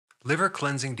Liver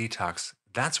cleansing detox.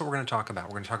 That's what we're going to talk about.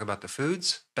 We're going to talk about the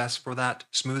foods best for that,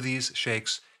 smoothies,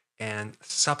 shakes, and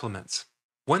supplements.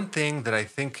 One thing that I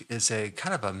think is a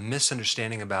kind of a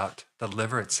misunderstanding about the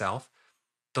liver itself,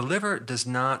 the liver does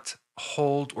not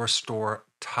hold or store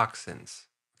toxins.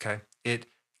 Okay. It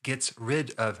gets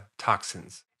rid of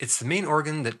toxins. It's the main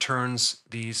organ that turns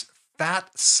these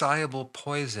fat soluble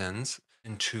poisons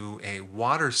into a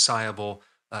water soluble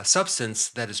substance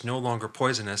that is no longer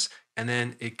poisonous, and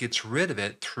then it gets rid of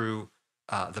it through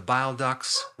the bile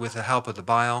ducts with the help of the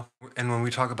bile. And when we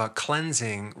talk about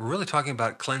cleansing, we're really talking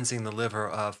about cleansing the liver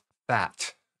of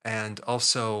fat and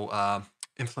also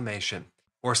inflammation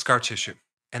or scar tissue.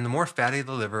 And the more fatty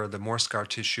the liver, the more scar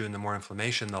tissue and the more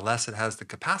inflammation, the less it has the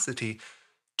capacity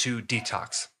to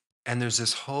detox. And there's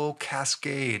this whole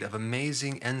cascade of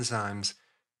amazing enzymes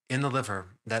in the liver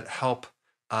that help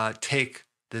take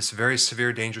this very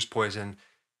severe, dangerous poison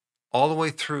all the way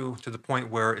through to the point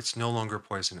where it's no longer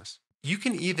poisonous. You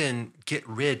can even get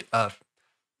rid of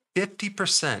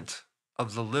 50%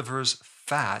 of the liver's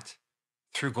fat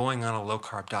through going on a low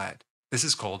carb diet. This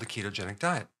is called a ketogenic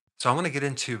diet. So I want to get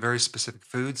into very specific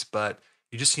foods, but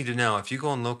you just need to know if you go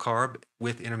on low carb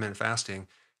with intermittent fasting,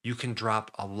 you can drop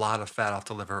a lot of fat off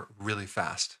the liver really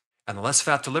fast. And the less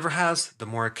fat the liver has, the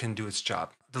more it can do its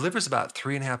job. The liver is about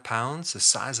 3.5 pounds, the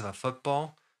size of a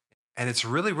football, and it's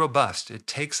really robust. It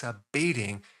takes a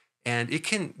beating and it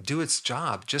can do its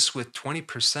job just with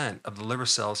 20% of the liver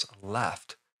cells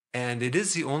left. And it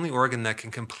is the only organ that can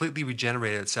completely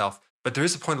regenerate itself. But there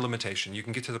is a point of limitation. You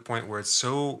can get to the point where it's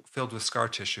so filled with scar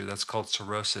tissue, that's called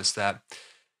cirrhosis, that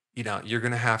you're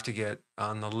going to have to get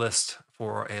on the list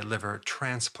for a liver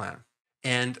transplant.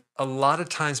 And a lot of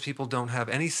times people don't have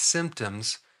any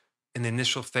symptoms in the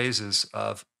initial phases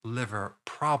of liver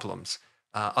problems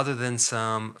other than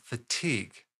some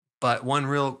fatigue. But one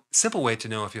real simple way to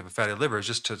know if you have a fatty liver is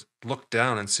just to look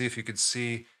down and see if you could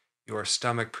see your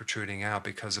stomach protruding out,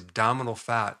 because abdominal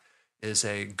fat is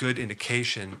a good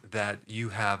indication that you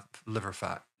have liver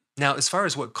fat. Now, as far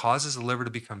as what causes the liver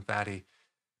to become fatty,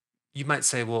 you might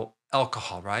say, well,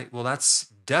 alcohol, right? Well, that's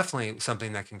definitely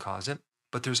something that can cause it.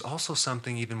 But there's also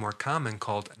something even more common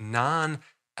called non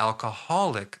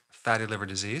alcoholic fatty liver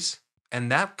disease.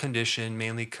 And that condition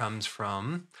mainly comes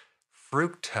from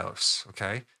fructose.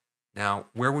 Okay. Now,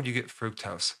 where would you get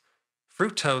fructose?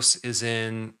 Fructose is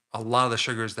in a lot of the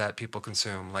sugars that people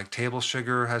consume, like table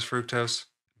sugar has fructose,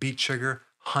 beet sugar,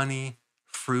 honey,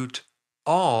 fruit,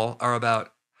 all are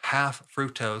about half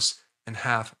fructose and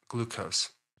half glucose.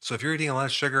 So if you're eating a lot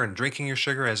of sugar and drinking your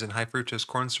sugar, as in high fructose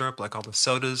corn syrup, like all the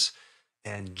sodas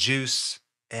and juice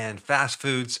and fast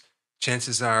foods,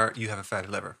 chances are you have a fatty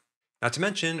liver. Not to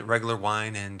mention regular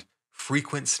wine and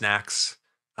frequent snacks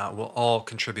will all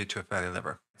contribute to a fatty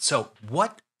liver. So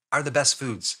what are the best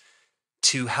foods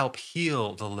to help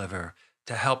heal the liver,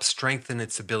 to help strengthen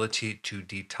its ability to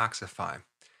detoxify?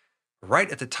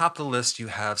 Right at the top of the list, you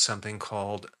have something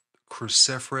called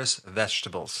cruciferous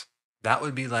vegetables. That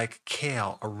would be like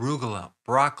kale, arugula,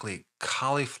 broccoli,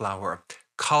 cauliflower,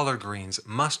 collard greens,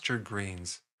 mustard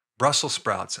greens, Brussels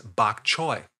sprouts, bok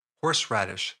choy,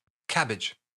 horseradish,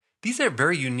 cabbage. These are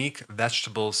very unique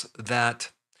vegetables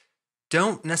that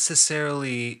don't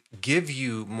necessarily give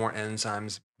you more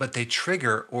enzymes, but they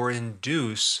trigger or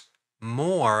induce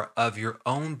more of your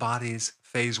own body's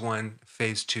phase one,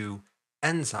 phase two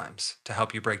enzymes to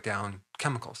help you break down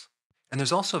chemicals. And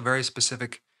there's also very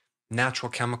specific natural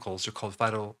chemicals, they're called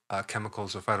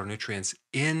phytochemicals or phytonutrients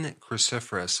in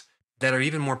cruciferous that are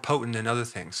even more potent than other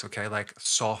things, okay, like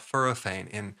sulforaphane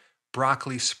in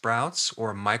broccoli sprouts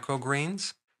or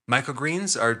microgreens.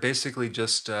 Microgreens are basically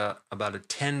just about a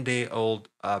 10-day-old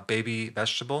baby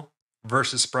vegetable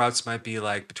versus sprouts might be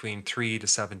like between 3 to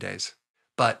 7 days.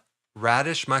 But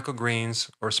radish microgreens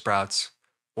or sprouts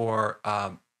or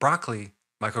broccoli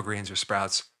microgreens or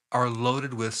sprouts are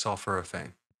loaded with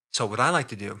sulforaphane. So what I like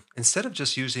to do, instead of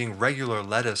just using regular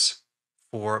lettuce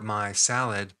for my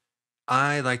salad,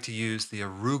 I like to use the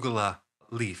arugula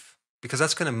leaf because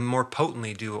that's going to more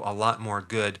potently do a lot more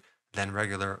good than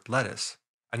regular lettuce.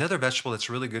 Another vegetable that's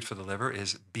really good for the liver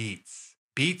is beets.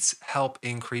 Beets help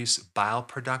increase bile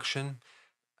production,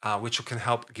 which can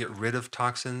help get rid of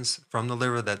toxins from the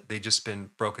liver that they've just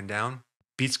been broken down.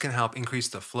 Beets can help increase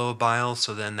the flow of bile,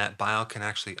 so then that bile can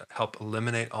actually help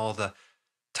eliminate all the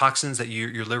toxins that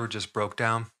your liver just broke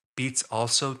down. Beets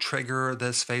also trigger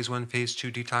this phase one, phase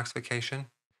two detoxification.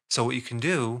 So what you can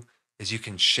do is you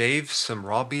can shave some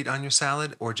raw beet on your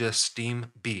salad or just steam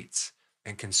beets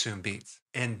and consume beets.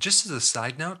 And just as a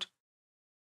side note,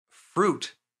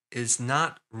 fruit is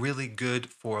not really good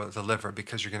for the liver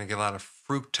because you're going to get a lot of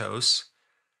fructose,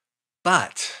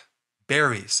 but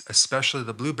berries, especially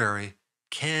the blueberry,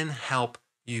 can help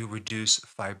you reduce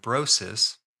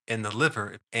fibrosis in the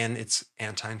liver, and it's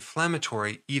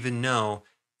anti-inflammatory, even though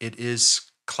it is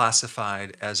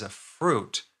classified as a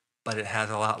fruit, but it has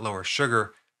a lot lower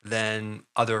sugar than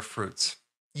other fruits.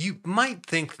 You might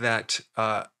think that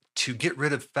to get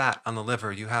rid of fat on the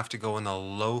liver, you have to go on a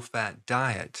low-fat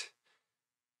diet.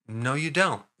 No, you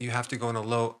don't. You have to go on a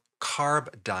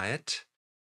low-carb diet,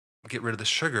 get rid of the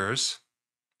sugars,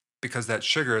 because that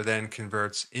sugar then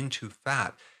converts into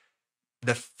fat.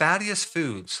 The fattiest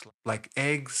foods like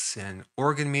eggs and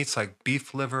organ meats like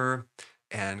beef liver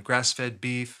and grass-fed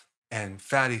beef and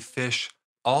fatty fish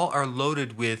all are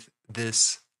loaded with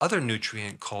this other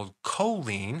nutrient called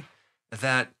choline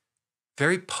that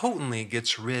very potently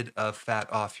gets rid of fat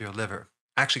off your liver.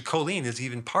 Actually, choline is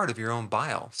even part of your own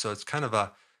bile, so it's kind of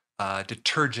a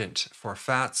detergent for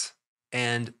fats.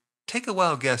 And take a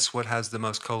wild guess what has the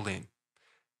most choline: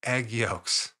 egg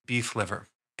yolks, beef liver,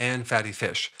 and fatty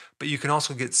fish. But you can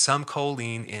also get some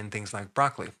choline in things like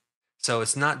broccoli. So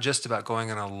it's not just about going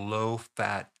on a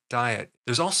low-fat diet.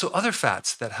 There's also other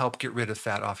fats that help get rid of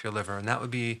fat off your liver, and that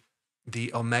would be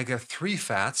the omega-3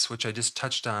 fats, which I just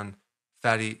touched on,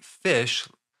 fatty fish,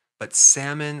 but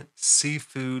salmon,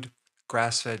 seafood,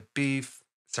 grass-fed beef,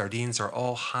 sardines are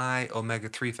all high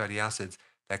omega-3 fatty acids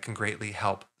that can greatly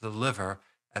help the liver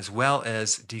as well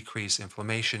as decrease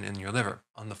inflammation in your liver.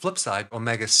 On the flip side,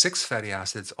 omega-6 fatty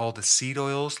acids, all the seed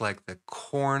oils like the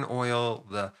corn oil,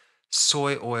 the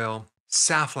soy oil,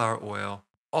 safflower oil,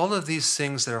 all of these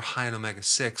things that are high in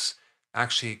omega-6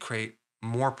 actually create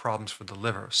more problems for the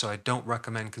liver. So I don't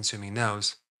recommend consuming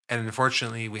those. And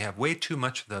unfortunately, we have way too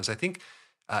much of those. I think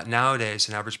nowadays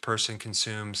an average person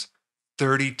consumes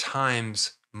 30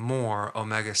 times more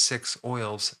omega-6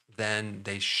 oils than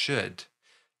they should.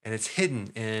 And it's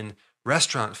hidden in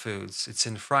restaurant foods. It's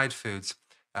in fried foods.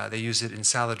 They use it in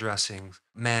salad dressings,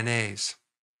 mayonnaise,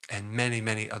 and many,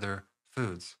 many other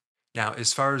foods. Now,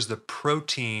 as far as the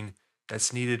protein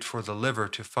that's needed for the liver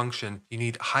to function, you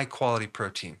need high quality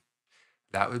protein.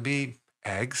 That would be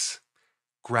eggs,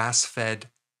 grass-fed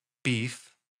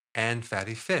beef, and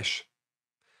fatty fish.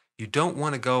 You don't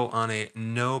want to go on a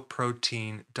no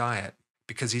protein diet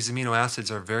because these amino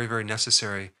acids are very, very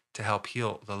necessary to help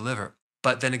heal the liver.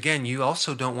 But then again, you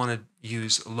also don't want to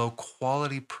use low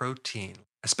quality protein,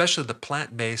 especially the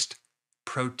plant-based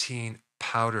protein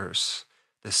powders,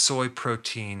 the soy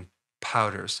protein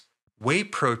powders. Whey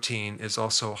protein is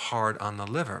also hard on the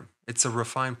liver. It's a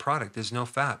refined product. There's no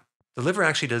fat. The liver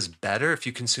actually does better if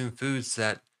you consume foods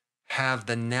that have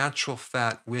the natural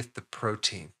fat with the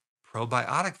protein.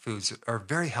 Probiotic foods are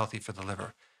very healthy for the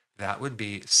liver. That would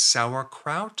be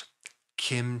sauerkraut,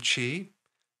 kimchi,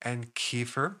 and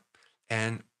kefir,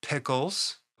 and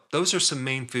pickles. Those are some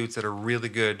main foods that are really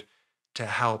good to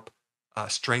help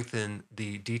strengthen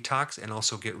the detox and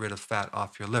also get rid of fat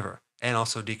off your liver and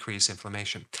also decrease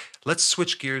inflammation. Let's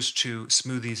switch gears to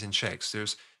smoothies and shakes.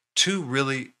 There's two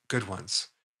really good ones,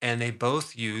 and they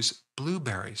both use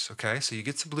blueberries, okay? So you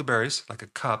get some blueberries, like a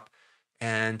cup,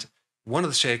 and one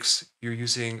of the shakes, you're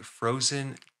using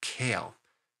frozen kale.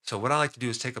 So what I like to do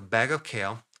is take a bag of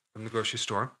kale from the grocery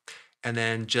store and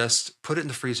then just put it in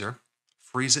the freezer,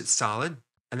 freeze it solid,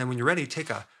 and then when you're ready, take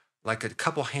a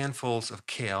couple handfuls of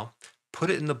kale,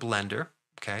 put it in the blender,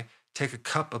 okay? Take a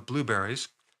cup of blueberries,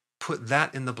 put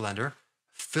that in the blender,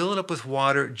 fill it up with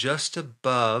water just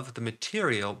above the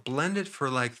material, blend it for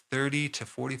like 30 to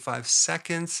 45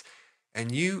 seconds,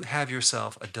 and you have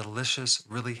yourself a delicious,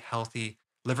 really healthy,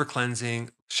 liver cleansing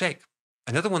shake.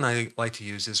 Another one I like to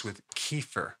use is with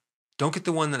kefir. Don't get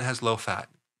the one that has low fat.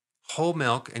 Whole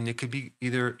milk, and it could be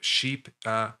either sheep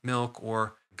milk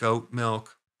or goat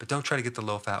milk, but don't try to get the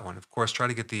low fat one. Of course, try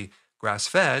to get the grass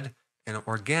fed and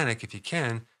organic if you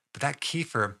can, but that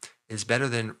kefir is better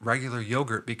than regular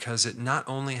yogurt because it not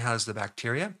only has the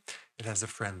bacteria, it has the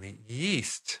friendly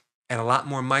yeast and a lot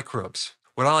more microbes.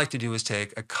 What I like to do is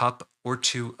take a cup or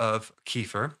two of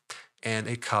kefir and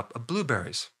a cup of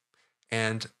blueberries.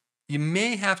 And you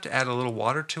may have to add a little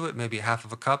water to it, maybe half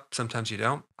of a cup. Sometimes you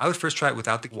don't. I would first try it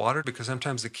without the water because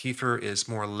sometimes the kefir is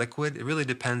more liquid. It really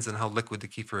depends on how liquid the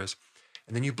kefir is.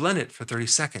 And then you blend it for 30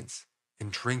 seconds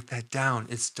and drink that down.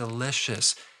 It's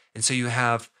delicious. And so you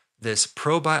have this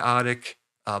probiotic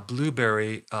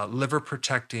blueberry liver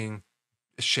protecting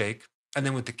shake. And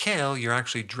then with the kale, you're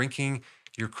actually drinking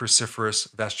your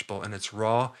cruciferous vegetable, and it's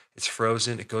raw, it's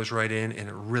frozen, it goes right in, and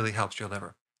it really helps your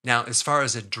liver. Now, as far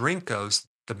as a drink goes,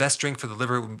 the best drink for the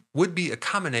liver would be a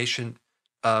combination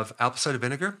of apple cider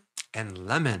vinegar and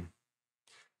lemon.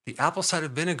 The apple cider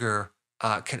vinegar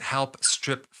can help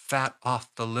strip fat off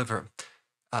the liver.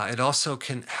 It also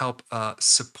can help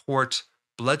support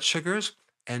blood sugars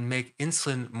and make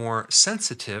insulin more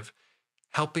sensitive,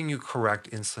 helping you correct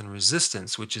insulin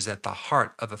resistance, which is at the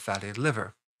heart of a fatty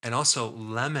liver. And also,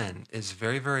 lemon is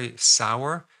very, very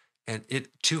sour, and it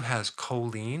too has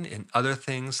choline and other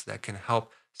things that can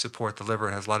help support the liver.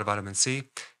 It has a lot of vitamin C.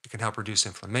 It can help reduce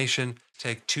inflammation.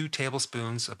 Take 2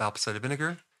 tablespoons of apple cider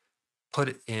vinegar, put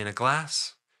it in a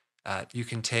glass. You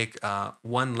can take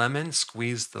 1 lemon,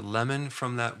 squeeze the lemon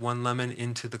from that 1 lemon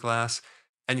into the glass,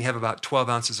 and you have about 12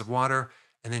 ounces of water,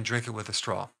 and then drink it with a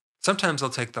straw. Sometimes I'll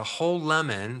take the whole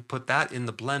lemon, put that in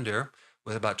the blender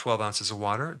with about 12 ounces of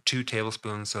water, 2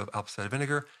 tablespoons of apple cider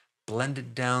vinegar, blend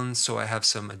it down so I have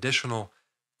some additional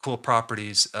cool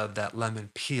properties of that lemon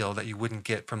peel that you wouldn't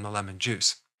get from the lemon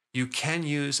juice. You can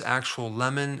use actual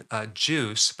lemon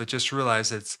juice, but just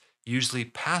realize it's usually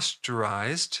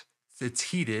pasteurized,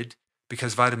 it's heated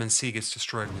because vitamin C gets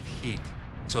destroyed with heat.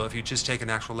 So if you just take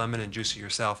an actual lemon and juice it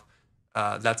yourself,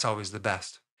 that's always the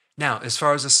best. Now, as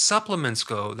far as the supplements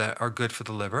go that are good for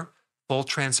the liver, full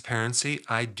transparency,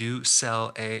 I do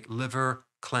sell a liver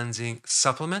cleansing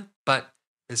supplement, but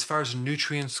as far as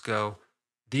nutrients go,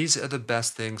 these are the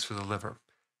best things for the liver.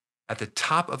 At the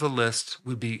top of the list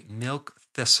would be milk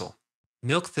thistle.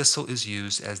 Milk thistle is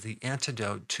used as the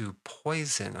antidote to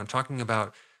poison. I'm talking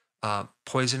about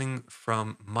poisoning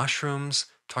from mushrooms,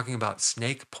 talking about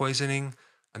snake poisoning.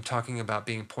 I'm talking about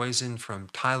being poisoned from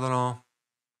Tylenol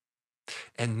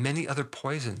and many other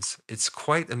poisons. It's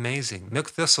quite amazing. Milk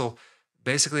thistle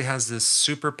basically has this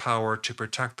superpower to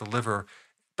protect the liver,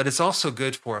 but it's also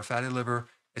good for a fatty liver.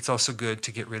 It's also good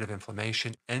to get rid of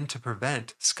inflammation and to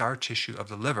prevent scar tissue of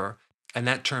the liver. And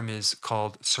that term is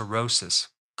called cirrhosis.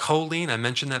 Choline, I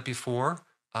mentioned that before.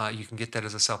 You can get that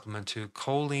as a supplement too.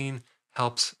 Choline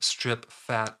helps strip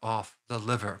fat off the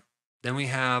liver. Then we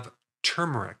have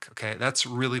turmeric. Okay, that's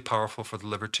really powerful for the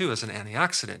liver too as an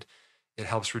antioxidant. It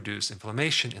helps reduce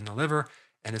inflammation in the liver,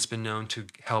 and it's been known to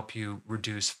help you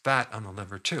reduce fat on the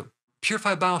liver too.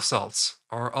 Purified bile salts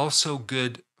are also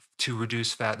good to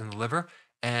reduce fat in the liver,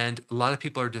 and a lot of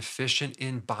people are deficient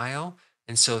in bile,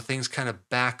 and so things kind of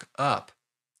back up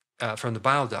from the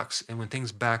bile ducts. And when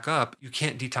things back up, you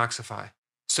can't detoxify.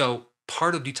 So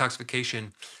part of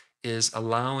detoxification is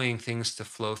allowing things to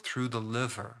flow through the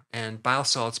liver, and bile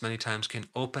salts many times can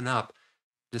open up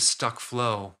the stuck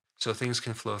flow so things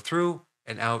can flow through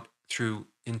and out through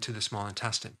into the small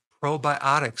intestine.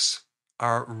 Probiotics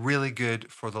are really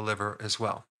good for the liver as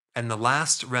well. And the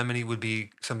last remedy would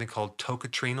be something called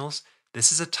tocotrienols.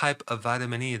 This is a type of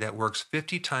vitamin E that works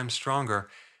 50 times stronger,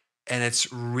 and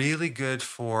it's really good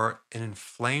for an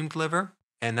inflamed liver,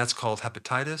 and that's called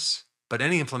hepatitis. But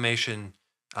any inflammation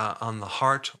on the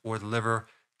heart or the liver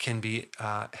can be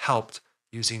helped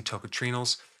using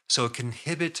tocotrienols. So it can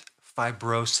inhibit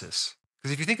fibrosis.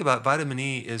 Because if you think about vitamin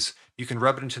E is you can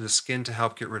rub it into the skin to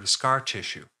help get rid of scar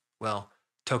tissue. Well,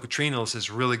 tocotrienols is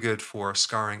really good for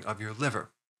scarring of your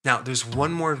liver. Now, there's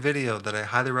one more video that I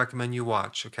highly recommend you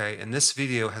watch, okay? And this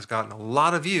video has gotten a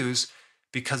lot of views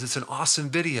because it's an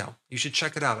awesome video. You should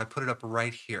check it out. I put it up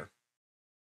right here.